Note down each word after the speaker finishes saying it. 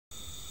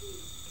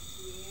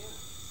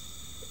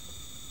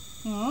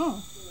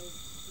Oh.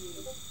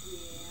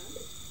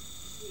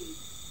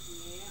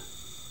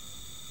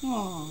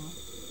 Aw.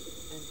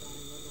 I'm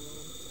fine, leave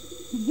alone.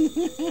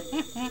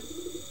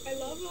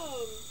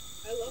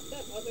 I love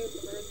that other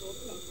bird will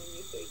come when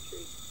you say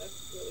treats. That's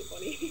really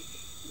funny.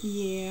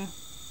 Yeah.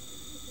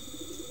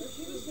 Or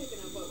she was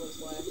picking up what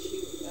was left.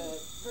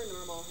 Her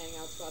normal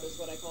hangout spot is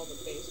what I call the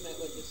basement,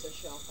 which is a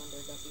shelf under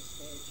Guppy's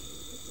cage.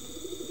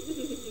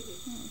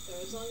 So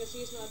as long as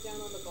he's not down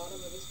on the bottom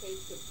of his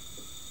cage to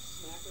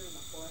smack her in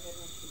the forehead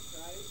when she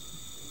cries,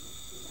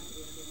 she's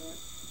happy under there.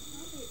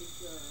 Oh, baby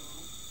girl.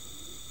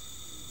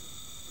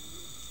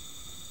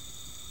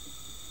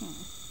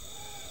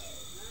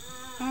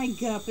 Hi,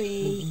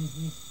 Guppy.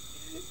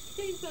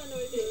 He's not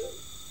noises.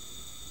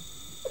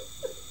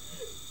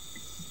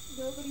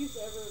 Nobody's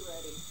ever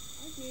ready.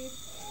 Hi, Pete.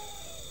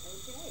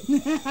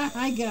 Okay.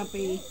 Hi,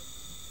 Guppy.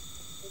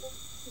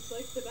 It's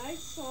like the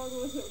nice song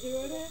wasn't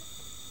doing it,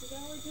 so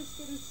now we're just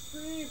gonna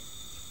scream.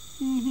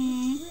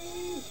 Mm-hmm.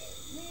 Scream!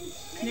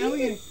 Now we're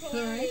gonna It's curse.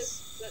 hilarious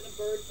that a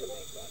bird can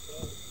make that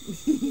noise.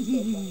 It's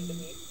so funny to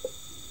me.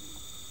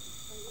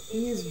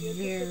 He is For the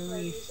interested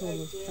very parties, full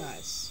I of did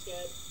cuss.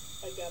 get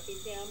a guppy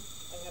cam.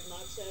 I have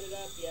not set it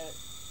up yet,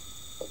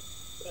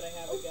 but I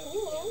have a guppy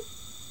Cool. cam.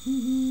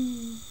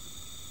 Mm-hmm.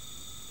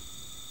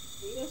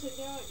 He doesn't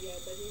know it yet,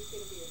 but he's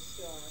gonna be a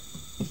star.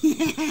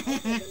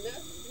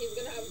 Goodness, he's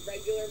gonna have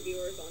regular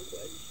viewers on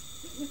Twitch.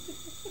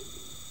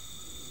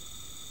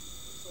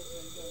 So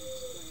then going to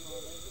scream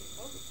all day.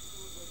 Oh,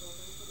 we'll go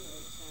back to the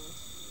egg sounds.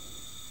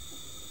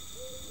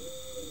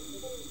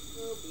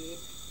 Oh,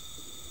 babe.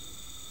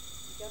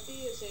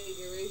 Guppy is a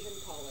Eurasian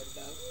collared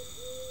dove.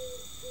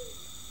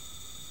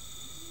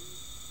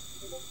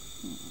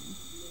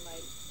 You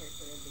might hear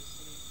her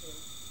listening too.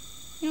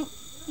 Yep,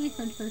 I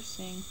heard her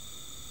sing.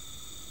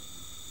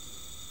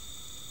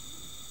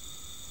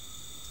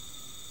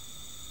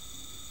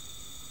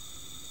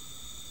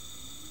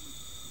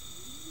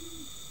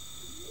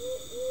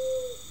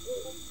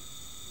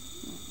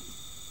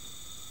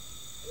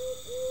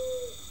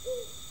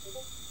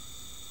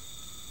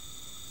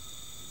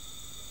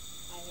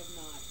 I have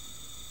not.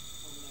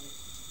 Oh no.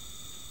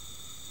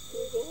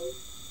 Google.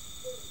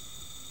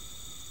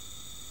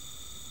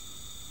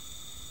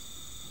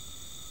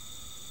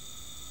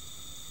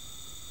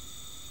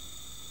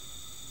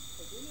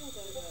 I do know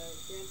that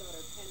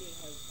granddaughter Penny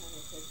has kind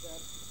of picked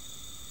up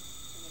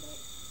some of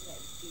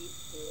that deep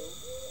poo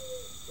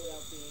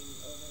without being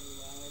overly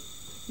loud.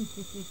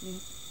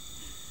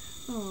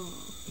 Oh.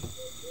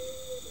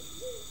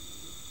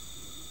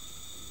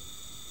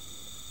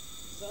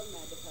 Something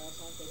had to pass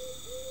on because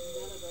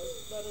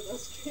none of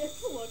those kids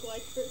look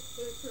like their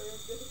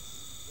current.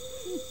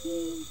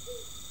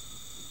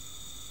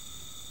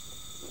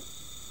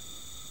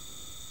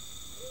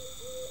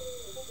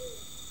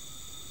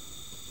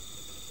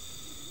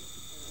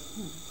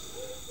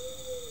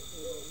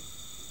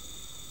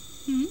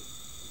 Hmm?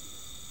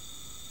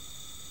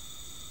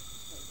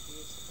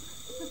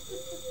 Oh,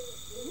 jeez.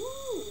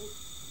 Woo!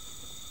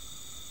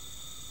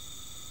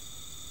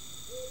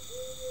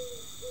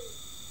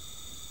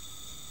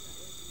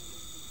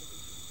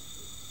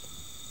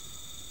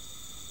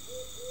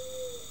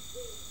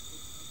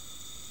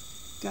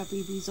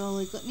 Guppy's all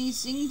like, let me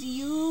sing to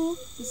you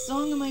the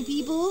song of my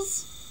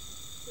peoples.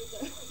 That's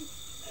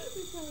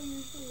how we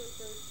usually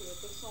refer to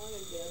it, the song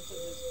and dance of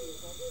his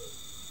people.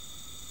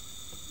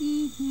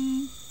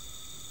 Mm-hmm.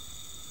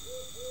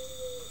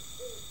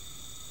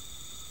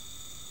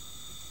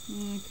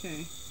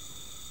 Okay.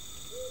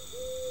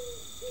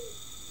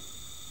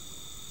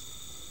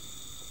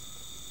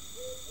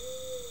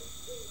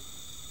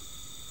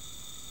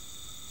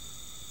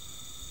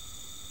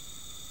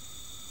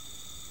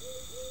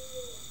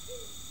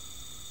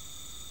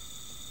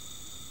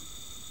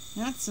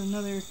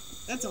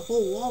 That's a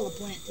whole wall of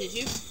plant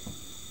tissue.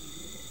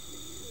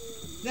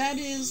 That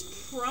is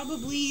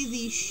probably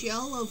the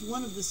shell of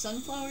one of the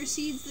sunflower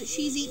seeds that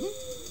she's eaten.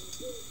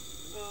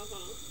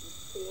 Uh-huh.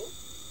 Cool.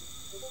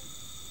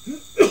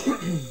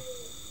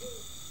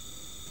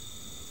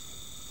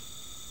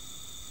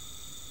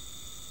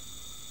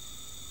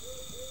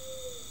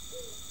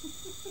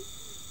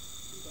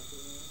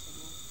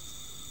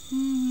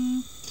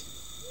 Mm-hmm.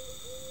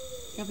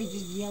 Guppy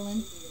just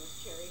yelling.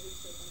 Cherry who's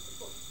so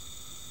plentiful.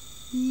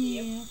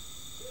 Yeah. Yep.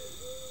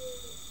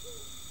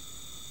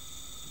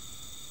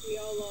 We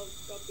all love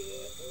Guppy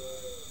ASMR.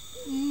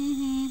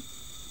 Mm-hmm.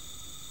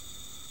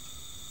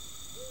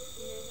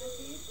 You hear that,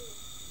 Pete?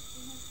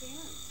 He has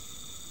fans.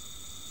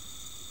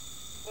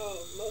 Oh,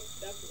 most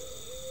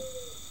definitely.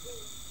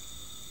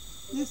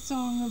 The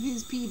song of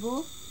his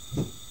people.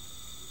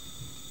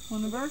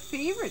 One of our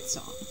favorite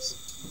songs.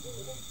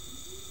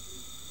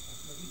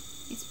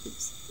 Yes,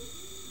 please.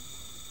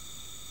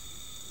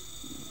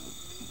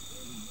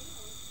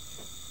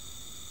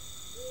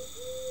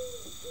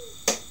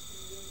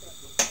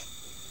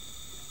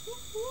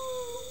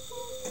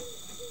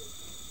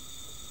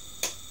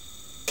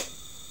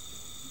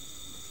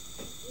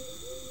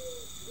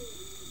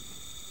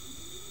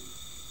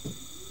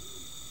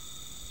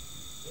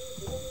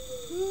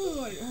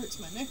 Ooh, it hurt.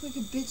 hurts my neck like a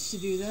bitch to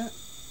do that.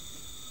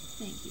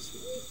 Thank you,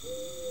 sweetie.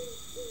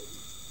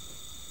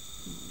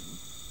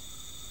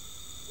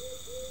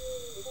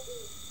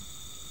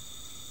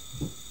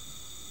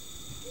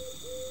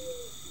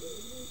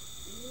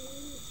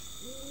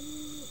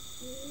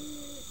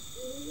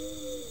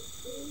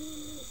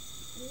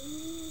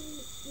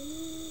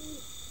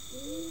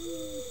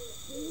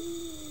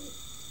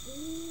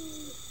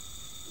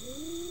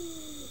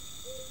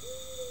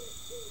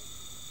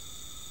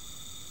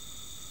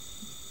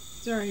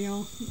 Sorry,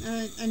 y'all.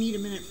 I need a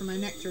minute for my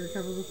neck to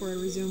recover before I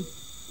resume.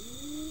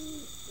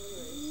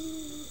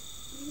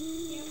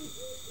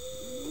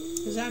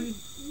 Because I'm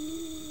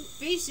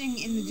facing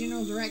in the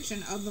general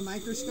direction of the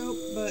microscope,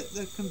 but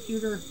the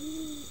computer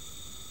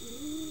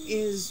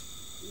is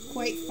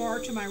quite far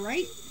to my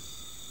right.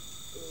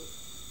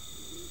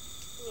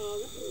 Oh,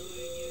 that's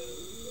annoying,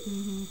 yeah.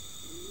 Mm-hmm.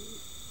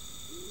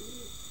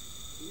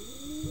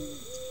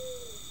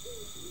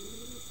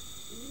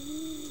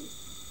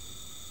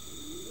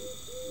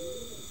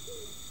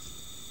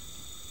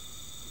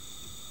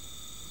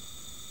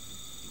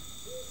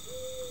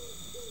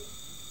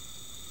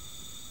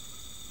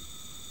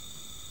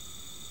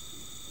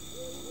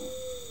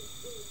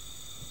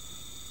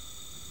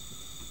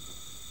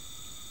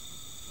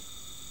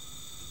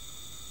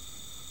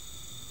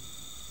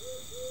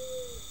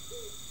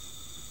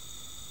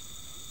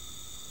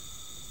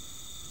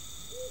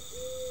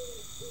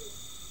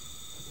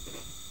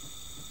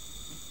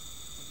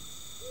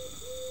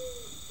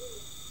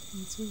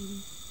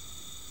 Sweetie.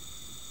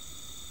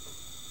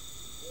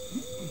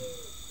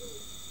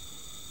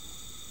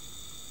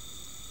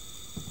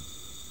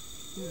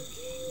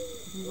 Okay,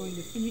 I'm going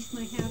to finish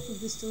my half of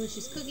this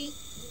delicious cookie.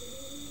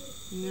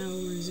 And now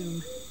we'll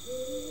resume.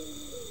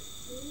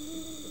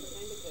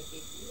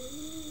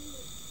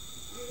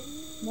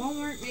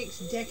 Walmart makes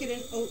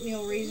decadent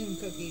oatmeal raisin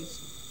cookies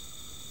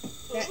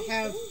that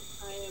have.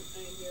 I am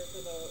here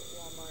for the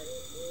Walmart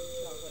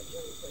chocolate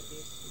chunk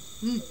cookies.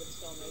 Mm. I would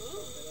still make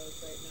both of those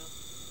right now.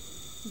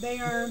 They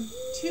are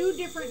 2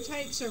 different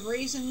types of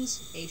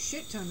raisins, a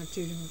shit ton of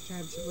 2 different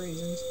types of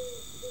raisins,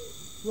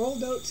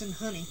 rolled oats and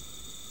honey.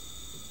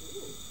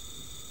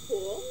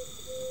 Cool.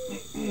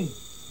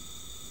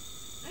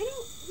 I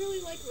don't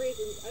really like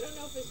raisins. I don't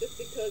know if it's just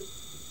because,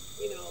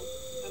 you know,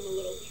 I'm a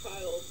little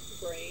child's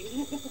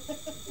brain.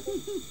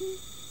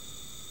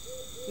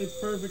 It's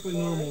perfectly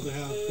normal to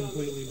have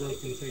completely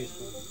broken taste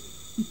buds.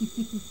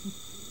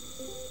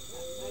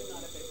 I'm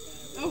not a big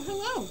fan of it. Oh,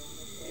 hello.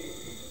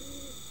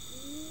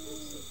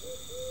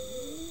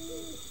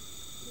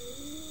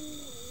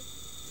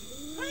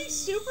 Hi,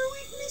 Super.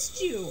 We've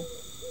missed you.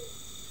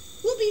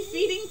 We'll be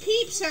feeding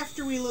Peeps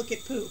after we look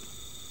at poop.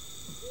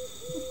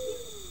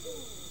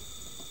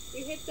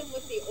 You hit them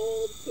with the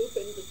old poop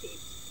and the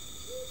peeps.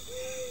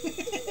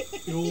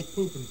 The old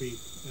poop and peep,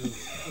 as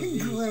we used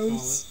to call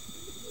Gross.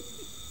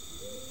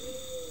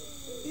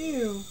 it.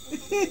 Ew.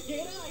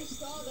 Dana, I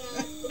saw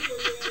that before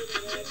you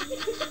edited it.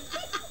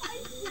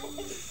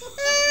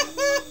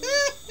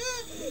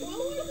 What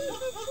was it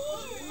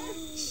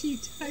before? She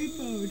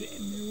typoed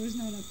and there was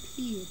not a P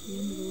at the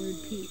end of the word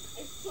peep. I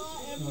saw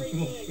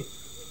everything.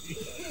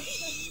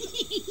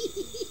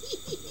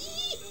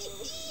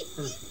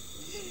 Perfect.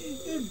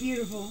 They're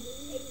beautiful.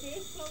 And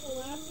based on the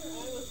laughter,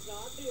 I was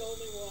not the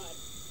only one.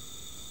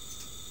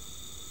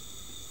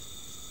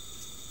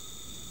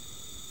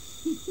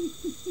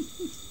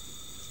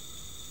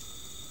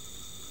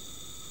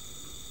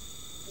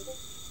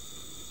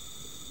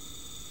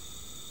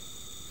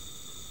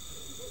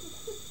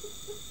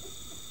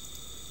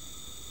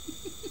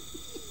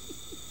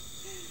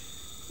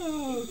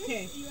 Oh,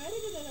 okay. You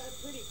edited it out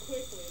pretty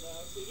quickly,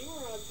 though, so you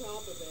were on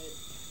top of it.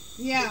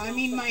 Yeah, I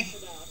mean, my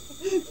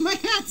my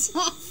hat's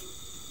off.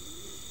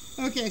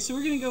 Okay, so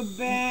we're gonna go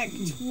back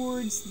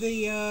towards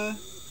the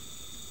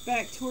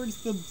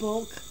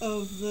bulk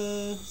of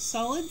the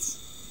solids.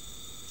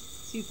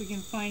 See if we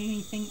can find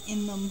anything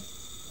in them.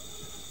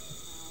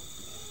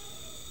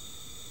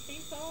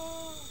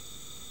 Seesaw.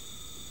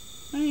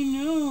 I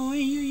know. I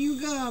hear you,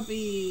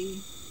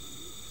 Guppy.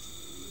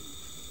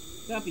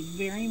 Guppy's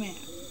very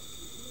mad.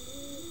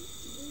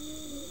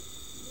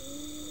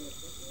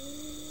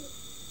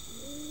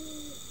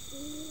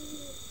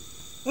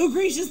 Oh,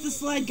 gracious, the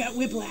slide got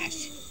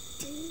whiplash. It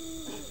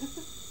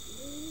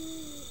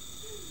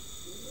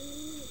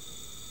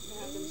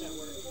happens at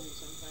work for me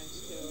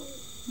sometimes, too.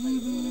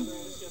 Like, whatever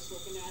I was just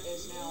looking at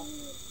is now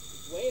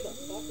way the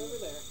fuck over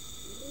there.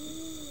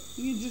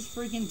 You just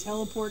freaking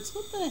teleports.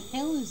 What the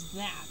hell is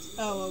that?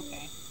 Oh,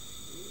 okay.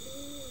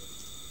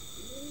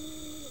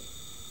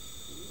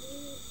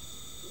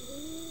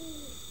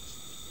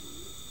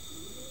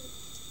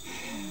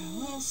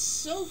 Well,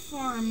 so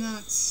far I'm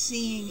not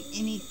seeing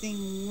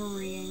anything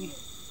worrying.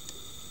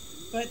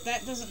 But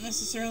that doesn't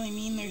necessarily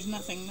mean there's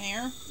nothing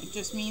there. It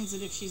just means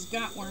that if she's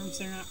got worms,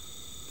 they're not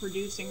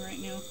producing right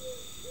now.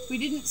 We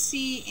didn't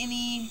see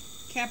any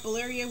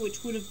capillaria,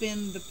 which would have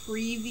been the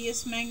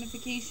previous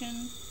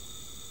magnification.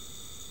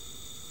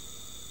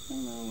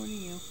 Hello, what are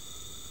you?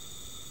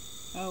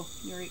 Oh,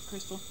 you're right,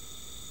 Crystal.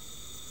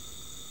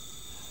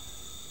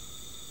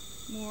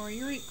 More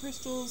urate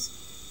crystals.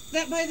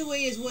 That, by the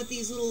way, is what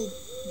these little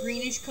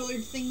greenish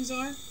colored things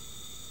are.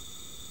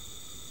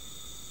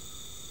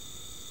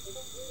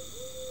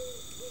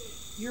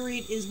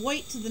 Urate is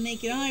white to the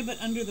naked eye, but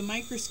under the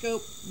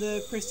microscope,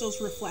 the crystals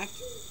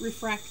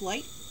refract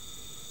light.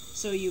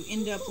 So you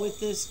end up with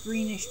this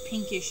greenish,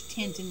 pinkish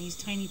tint in these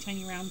tiny,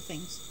 tiny round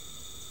things.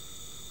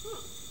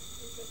 Huh.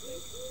 Interesting.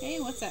 Hey,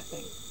 what's that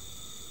thing?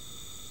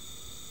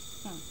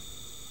 Huh.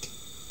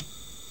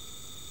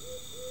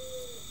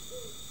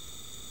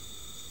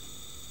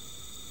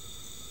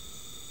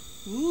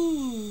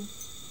 Ooh.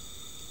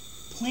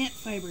 Plant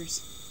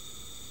fibers.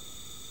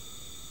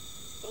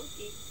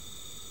 Funky.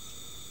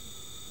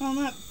 Well,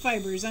 not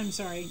fibers, I'm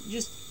sorry.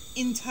 Just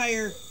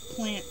entire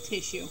plant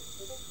tissue.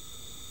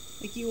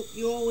 Like you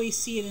always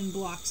see it in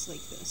blocks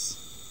like this,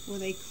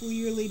 with a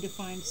clearly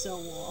defined cell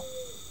wall.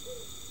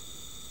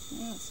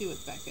 Let's see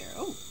what's back there.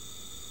 Oh,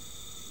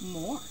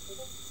 more.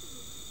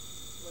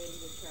 Waiting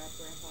to trap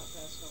Grandpa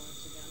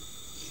Pestilence again.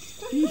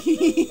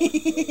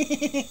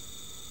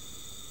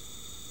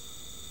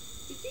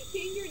 Did you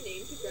change your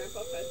name to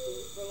Grandpa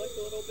Pestilence for like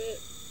a little bit?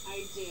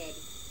 I did,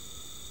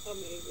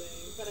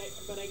 Amazing. but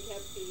I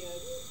kept the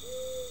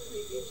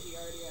creepy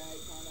Giardia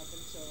icon up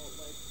until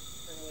like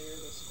earlier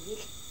this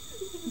week.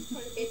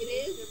 It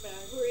is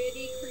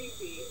pretty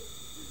creepy.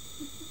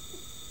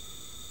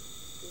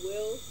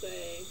 Will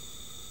say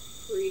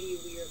pretty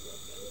weird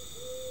looking.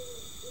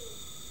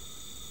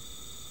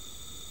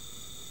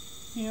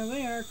 Yeah,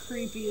 they are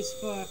creepy as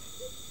fuck.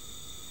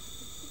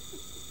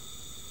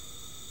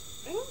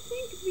 I don't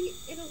think the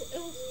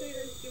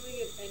illustrator's doing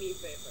it any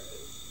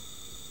favors.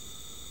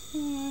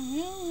 What the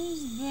hell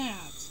is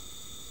that?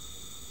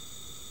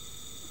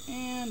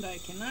 And I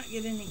cannot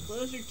get any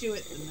closer to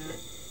it than that.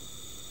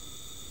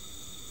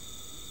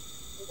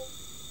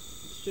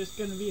 It's just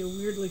going to be a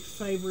weirdly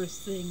fibrous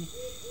thing.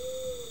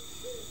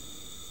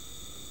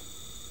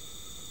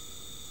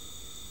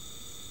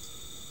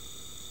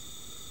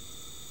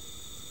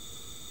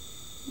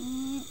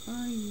 What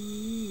are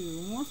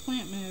you? More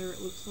plant matter,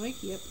 it looks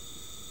like. Yep.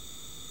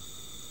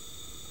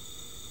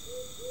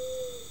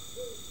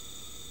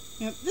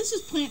 Yep, this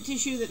is plant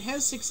tissue that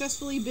has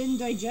successfully been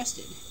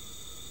digested.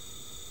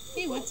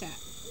 Hey, what's that?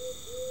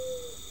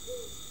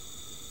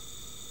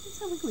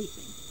 It's a wiggly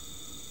thing.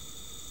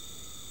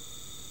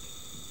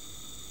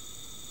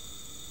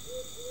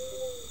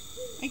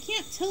 I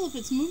can't tell if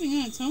it's moving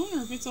on its own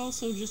or if it's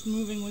also just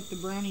moving with the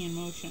Brownian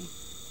motion.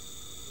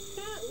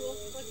 That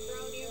looks like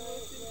brownie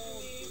emotion to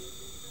me.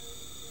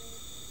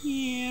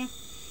 Yeah,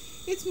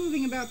 it's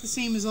moving about the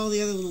same as all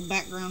the other little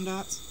background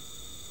dots.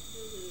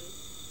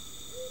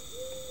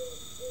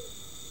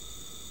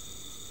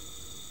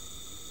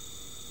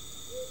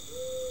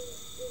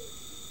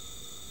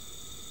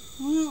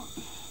 Well,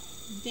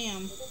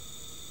 damn.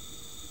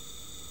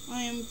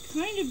 I am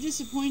kind of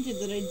disappointed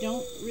that I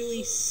don't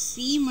really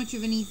see much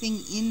of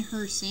anything in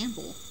her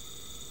sample.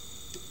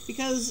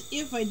 Because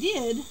if I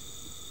did,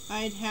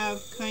 I'd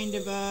have kind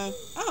of a,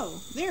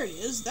 oh, there it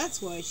is,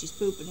 that's why she's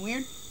pooping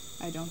weird.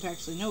 I don't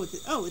actually know what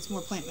oh, it's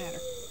more plant matter.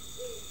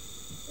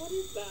 What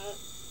is that?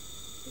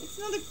 It's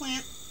another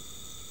plant.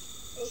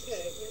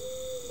 Okay,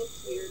 it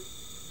looks weird.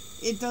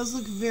 It does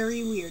look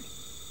very weird.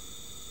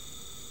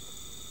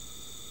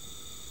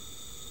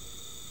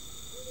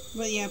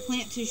 But yeah,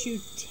 plant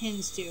tissue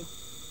tends to.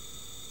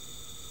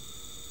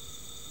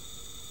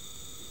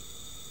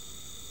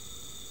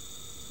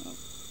 Oh,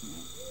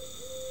 no.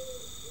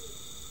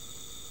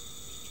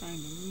 Just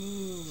trying to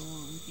move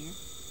along here.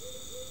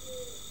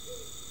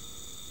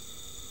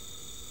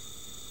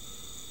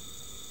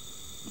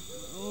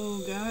 Oh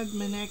god,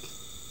 my neck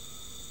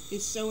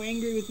is so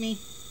angry with me.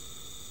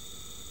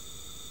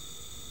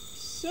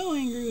 So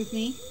angry with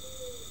me.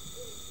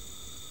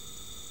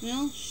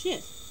 Well,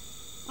 shit.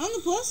 On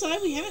the plus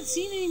side, we haven't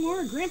seen any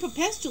more Grandpa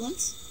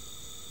Pestilence.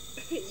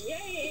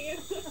 Yay!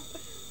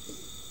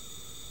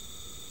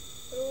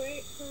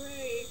 Hooray for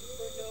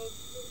no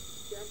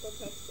Grandpa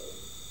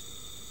Pestilence.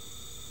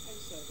 I'm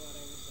so glad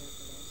I was there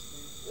for those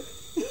things.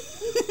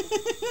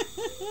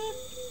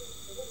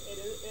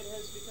 It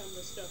has become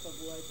the stuff of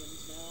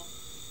legends now.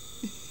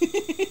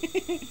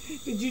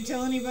 Did you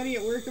tell anybody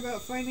at work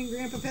about finding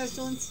Grandpa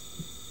Pestilence?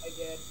 I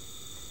did.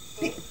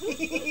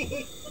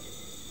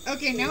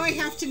 Okay, now I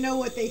have to know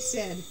what they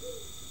said.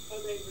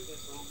 Oh, they were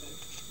just laughing.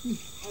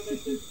 Oh,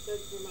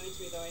 that reminds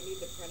me though, I need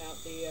to print out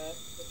the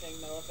thing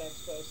Melifex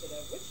posted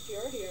of which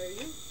Giardia are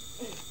you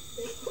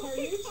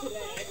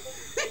today?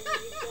 And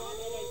you want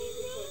it, I need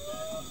to put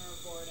that on our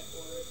board at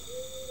work.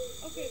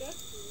 Okay,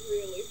 that's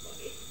really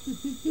funny.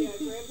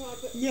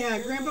 Yeah,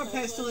 Grandpa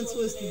Pestilence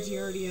was the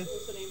Giardia.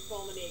 Was the name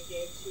Fulminate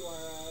gave to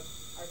our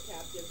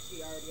captive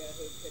Giardia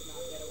who could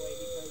not get away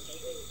because I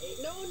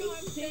think No,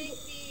 I'm saying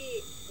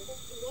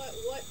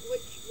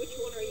which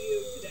one are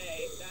you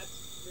today? That's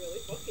really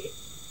funny.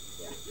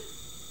 Yeah.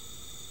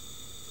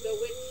 So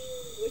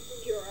which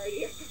Giardia are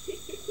you?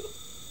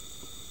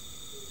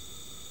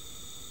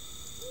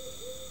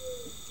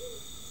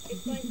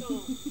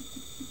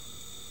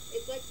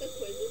 It's like the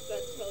quizzes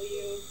that tell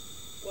you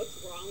what's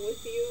wrong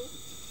with you,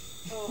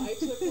 Oh, I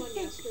took one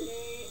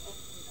yesterday, and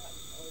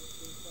oh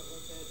geez, what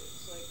was it?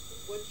 It's like,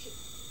 which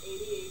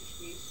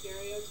ADHD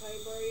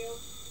stereotype are you?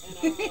 And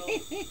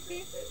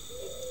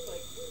it's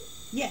like,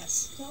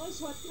 Yes. tell us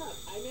what's up.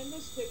 I'm in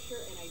this picture,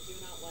 and I do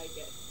not like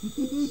it.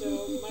 So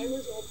my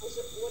result was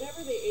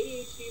whatever the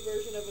ADHD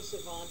version of a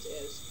savant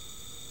is.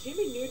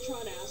 Jimmy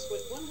Neutron asks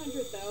with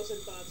 100,000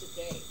 thoughts a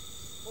day.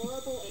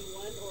 Horrible in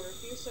one or a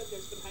few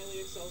subjects, but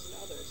highly excels in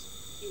others.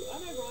 You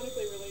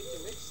unironically relate to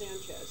Rick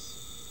Sanchez.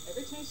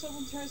 Every time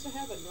someone tries to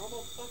have a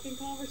normal fucking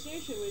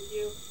conversation with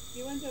you,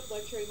 you end up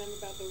lecturing them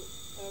about the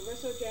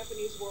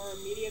Russo-Japanese War or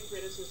media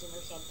criticism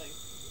or something.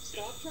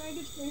 Stop trying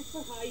to chase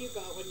the high you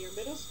got when your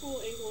middle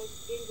school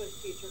English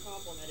teacher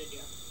complimented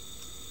you.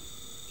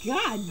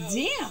 God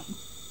damn.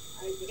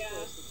 I just Yeah.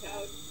 closed the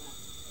tab.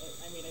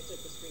 I mean, I took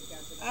the screen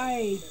capture and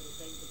I-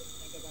 everything to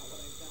think about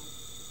what I've done.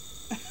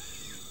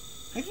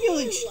 I feel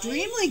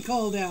extremely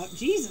cold out.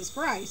 Jesus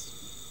Christ.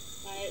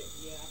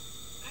 Yeah.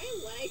 I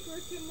like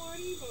Rick and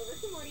Morty, but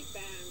Rick and Morty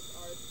fans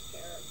are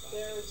terrifying.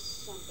 There's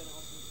something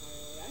else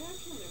entirely. I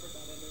actually never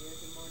got into Rick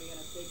and Morty, and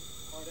a big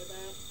part of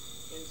that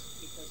is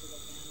because of the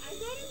fandom. I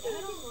got into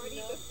Rick and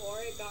Morty before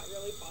it got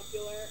really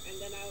popular, and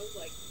then I was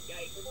like,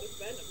 yikes, this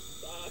fandom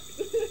sucks.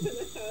 And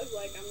then I was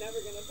like, I'm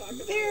never going to talk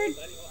about it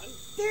with anyone.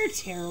 They're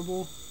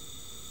terrible.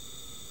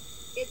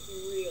 It's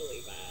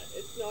really bad.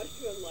 It's not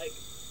even like,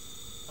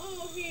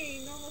 oh,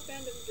 hey, normal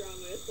fandom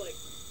drama. It's like,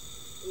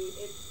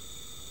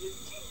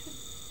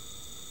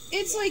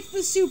 It's like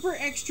the super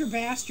extra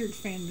bastard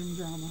fandom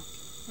drama.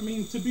 I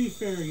mean, to be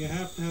fair, you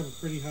have to have a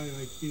pretty high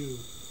IQ.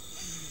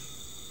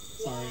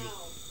 Sorry.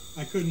 wow.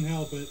 I couldn't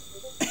help it.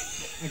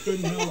 I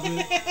couldn't help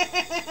it.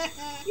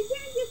 You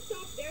can't just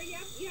stop there. You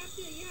have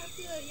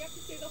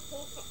to say the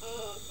whole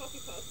copy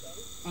pasta.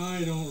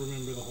 I don't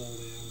remember the whole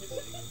damn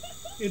thing.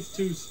 It's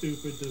too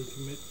stupid to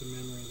commit to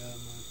memory that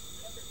much.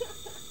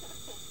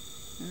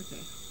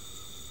 Okay.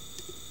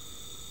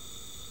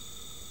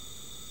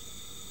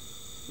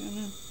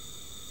 Gonna...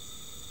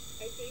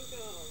 I think,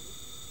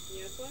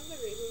 yeah, it's one of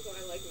the reasons why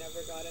I, like,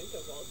 never got into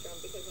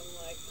Voltron, because I'm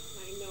like,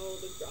 I know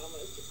the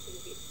drama is just gonna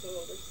be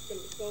there's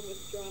gonna be so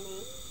much drama.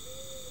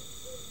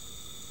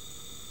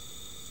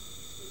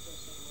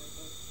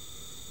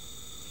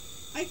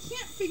 I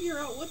can't figure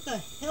out what the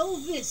hell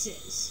this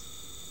is.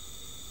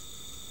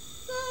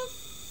 The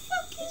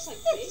fuck is It's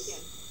like this?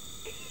 bacon.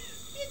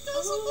 It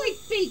does look like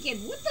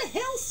bacon. What the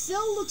hell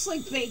cell looks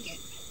like bacon?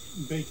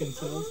 Bacon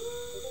cells.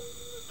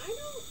 I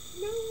don't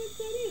know what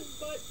that is,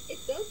 but it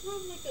does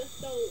have, like, a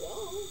cell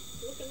wall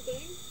looking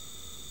thing.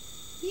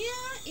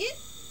 Yeah,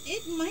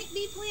 it might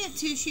be plant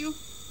tissue.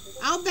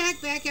 I'll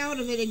back out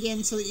of it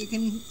again so that you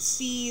can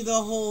see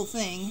the whole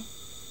thing.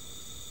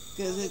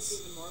 Because That it's...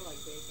 looks even more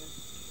like bacon.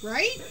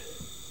 Right?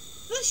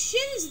 The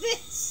shit is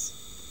this?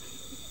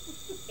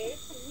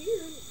 It's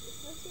weird,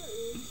 for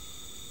certain.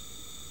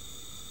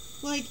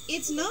 Like,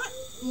 it's not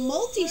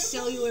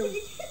multicellular.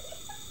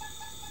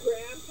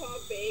 Grandpa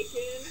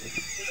Bacon.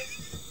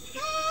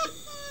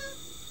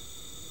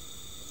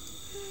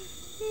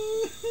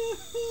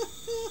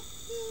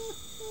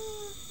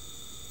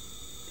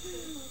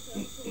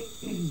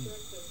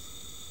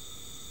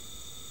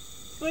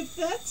 But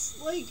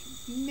that's like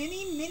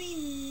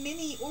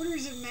many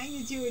orders of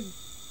magnitude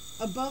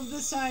above the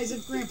size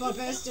of Grandpa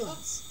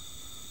Pestilence.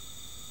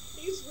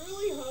 He's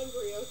really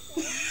hungry,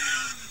 okay?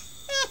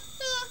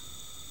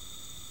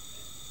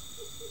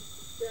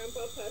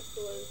 Grandpa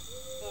Pestilence,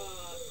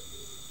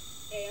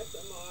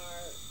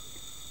 ASMR.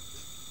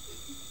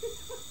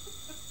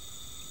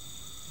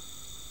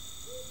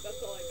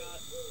 That's all I got.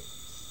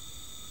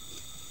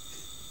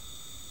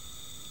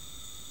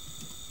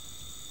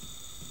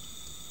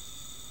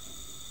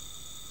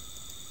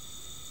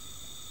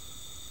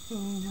 Oh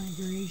my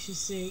gracious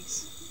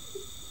sakes.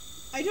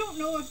 I don't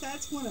know if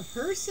that's one of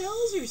her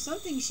cells or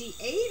something she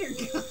ate or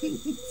god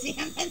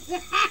damn it.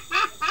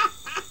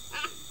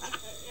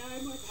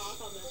 I'm with Hawk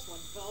on this one.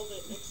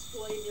 Velvet,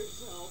 explain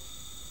yourself.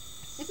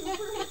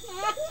 Super.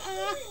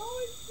 I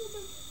always put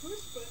the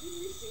push button,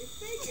 receive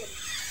bacon.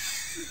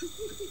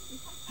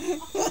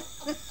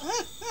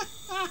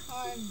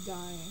 I'm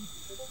dying.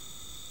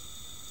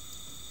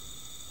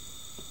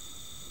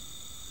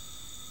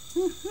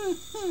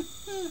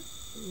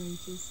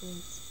 Gracious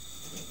sakes.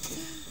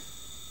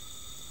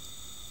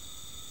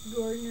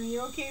 Gordon, are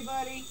you okay,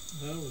 buddy?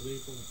 That was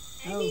April.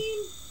 I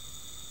mean,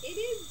 it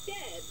is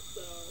dead,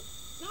 so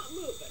not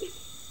moving.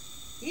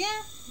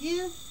 Yeah.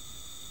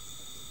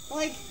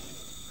 Like,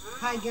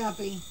 hi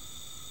Guppy.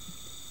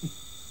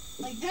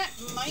 Like, that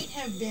might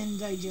have been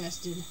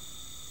digested.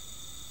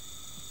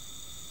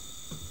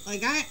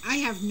 Like, I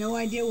have no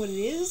idea what it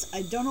is.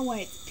 I don't know why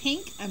it's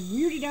pink. I'm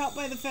weirded out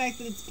by the fact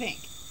that it's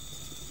pink.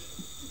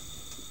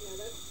 Yeah,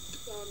 that's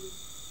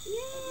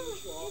Yeah,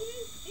 unusual.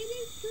 it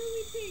is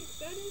truly pink.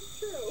 That is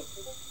true.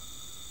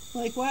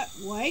 Like, what?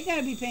 Why it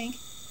gotta be pink?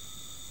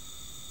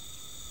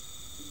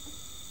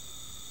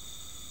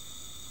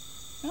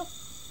 Nope.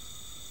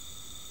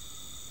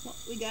 What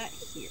we got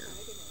here?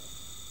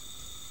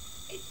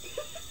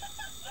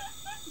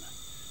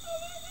 Oh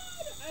my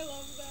god, I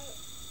love that.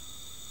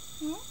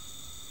 Huh?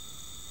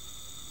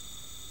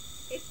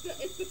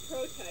 the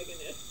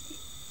protagonist.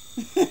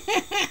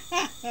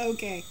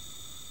 Okay.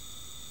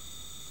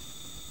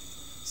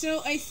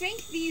 So I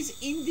think these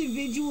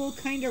individual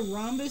kind of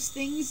rhombus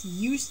things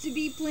used to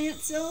be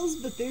plant cells,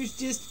 but there's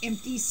just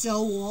empty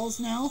cell walls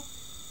now.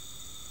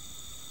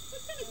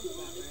 That's kind of cool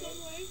in its own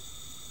way.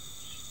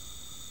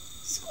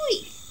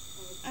 Squeak!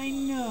 I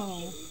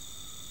know.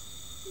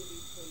 Cody,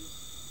 please.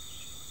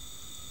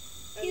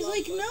 I He's love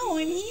like, no,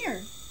 I'm budgies.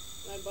 here.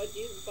 My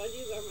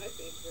budgies are my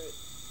favorite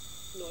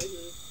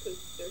noises because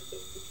they're so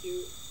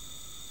cute.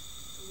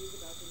 He's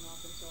about to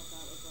knock himself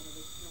out with one of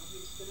his. No,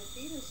 he's gonna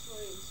feed his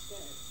toy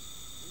instead,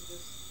 and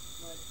just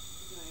let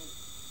giant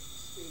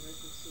streamers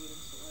of seed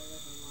and saliva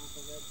hang off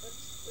of it.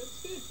 That's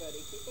good,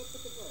 buddy. Keep up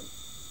with the work.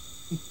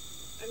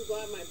 I'm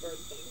glad my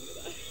birds don't do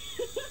that.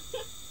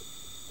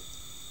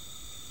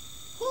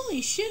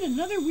 Holy shit,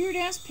 another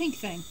weird-ass pink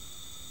thing.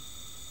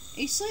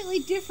 A slightly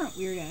different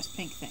weird-ass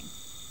pink thing.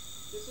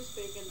 This is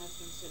bacon that's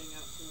been sitting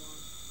out too long.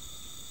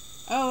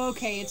 Oh,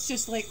 okay, it's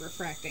just light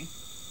refracting.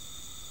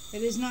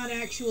 It is not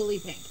actually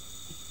pink.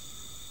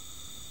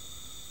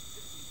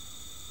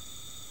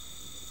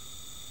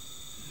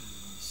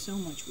 So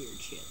much weird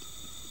shit.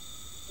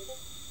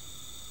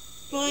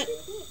 But,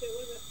 It'd be cool if it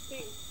wasn't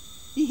pink.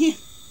 yeah.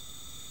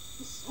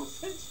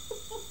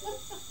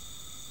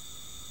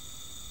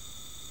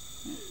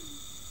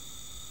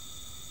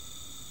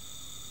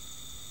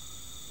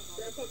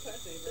 Grandpa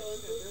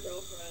Pestilence's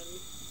girlfriend.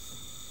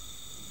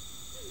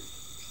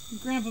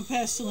 Grandpa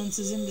Pestilence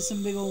is into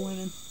some big old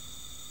women.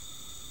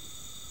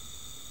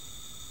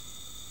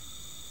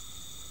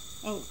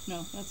 Oh,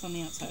 no, that's on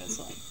the outside of the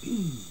slide.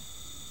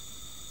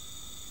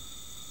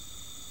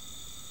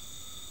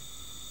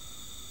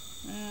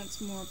 That's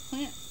more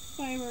plant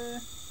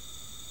fiber.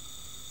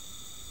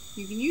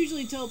 You can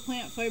usually tell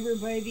plant fiber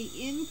by the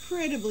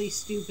incredibly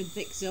stupid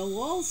thick cell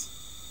walls.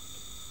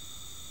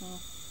 The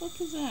fuck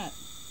is that?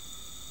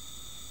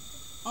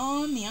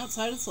 On the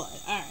outside of the slide.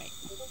 Alright.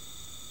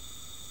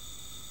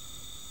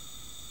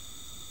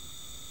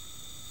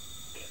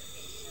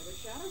 Yeah, the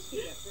shadows can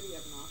get pretty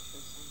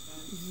obnoxious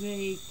sometimes.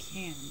 They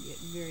can get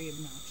very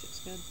obnoxious.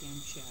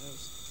 Goddamn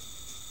shadows.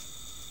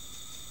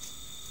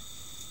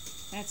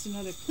 That's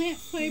another plant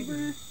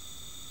fiber.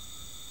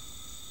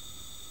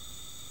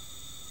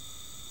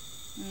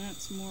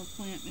 That's more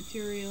plant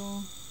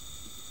material.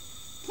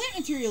 Plant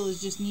material is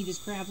just neat as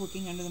crap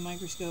looking under the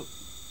microscope.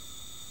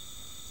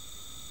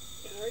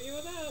 Can't argue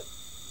with that.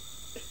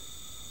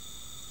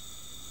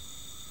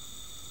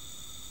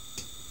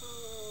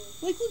 Oh.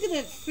 Like, look at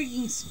that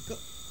freaking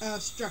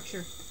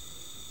structure.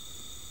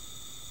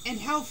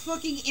 And how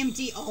fucking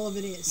empty all of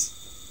it is.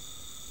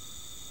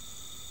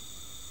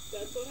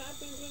 That's what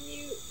happens when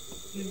you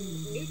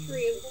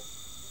nutrients.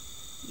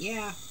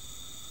 Yeah.